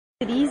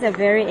It is a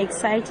very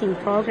exciting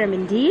program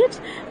indeed.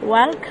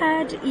 Wild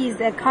Card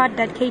is a card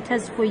that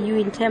caters for you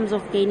in terms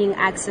of gaining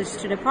access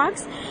to the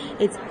parks.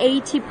 It's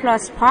 80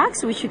 plus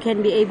parks which you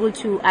can be able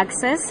to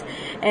access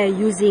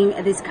using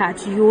this card.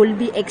 You will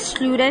be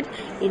excluded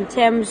in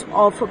terms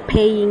of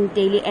paying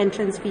daily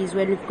entrance fees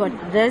when you've got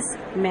this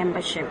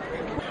membership.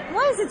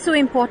 Why is it so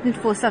important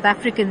for South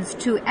Africans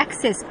to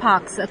access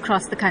parks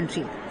across the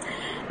country?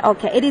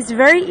 Okay, it is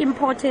very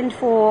important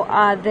for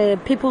the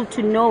people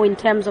to know in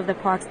terms of the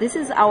parks. This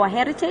is our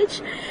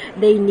heritage.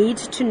 They need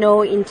to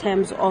know in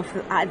terms of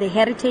the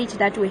heritage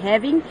that we're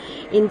having,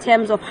 in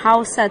terms of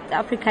how South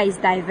Africa is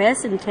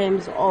diverse in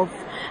terms of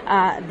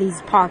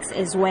these parks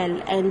as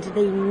well. And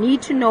they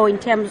need to know in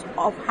terms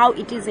of how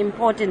it is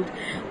important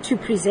to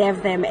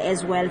preserve them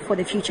as well for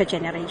the future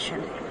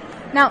generation.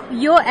 Now,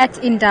 you're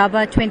at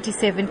Indaba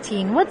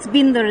 2017. What's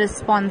been the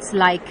response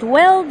like?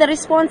 Well, the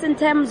response in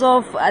terms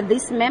of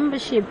this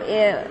membership,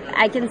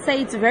 I can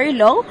say it's very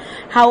low.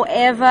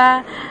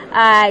 However,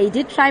 I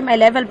did try my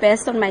level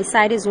best on my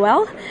side as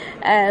well.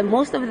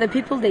 Most of the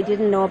people, they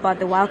didn't know about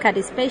the wildcard,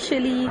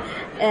 especially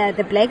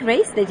the black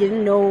race. They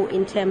didn't know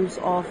in terms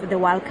of the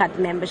wildcard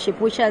membership,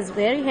 which I was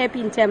very happy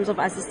in terms of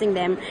assisting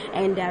them,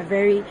 and they're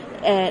very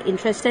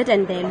interested,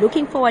 and they're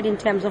looking forward in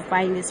terms of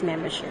buying this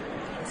membership.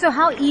 So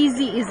how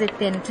easy is it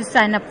then to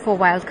sign up for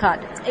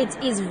Wildcard? It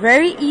is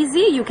very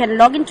easy. You can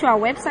log into our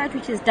website,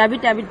 which is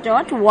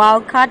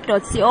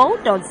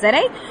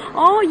www.wildcard.co.za,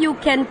 or you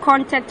can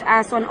contact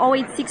us on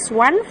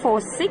 0861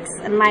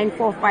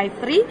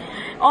 469453,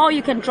 or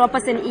you can drop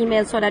us an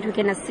email so that we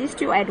can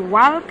assist you at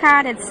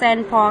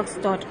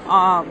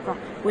wildcard@SANParks.org.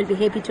 We'll be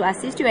happy to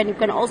assist you, and you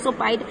can also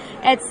buy it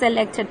at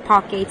selected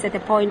park gates at the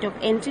point of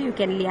entry. You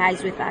can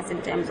liaise with us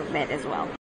in terms of that as well.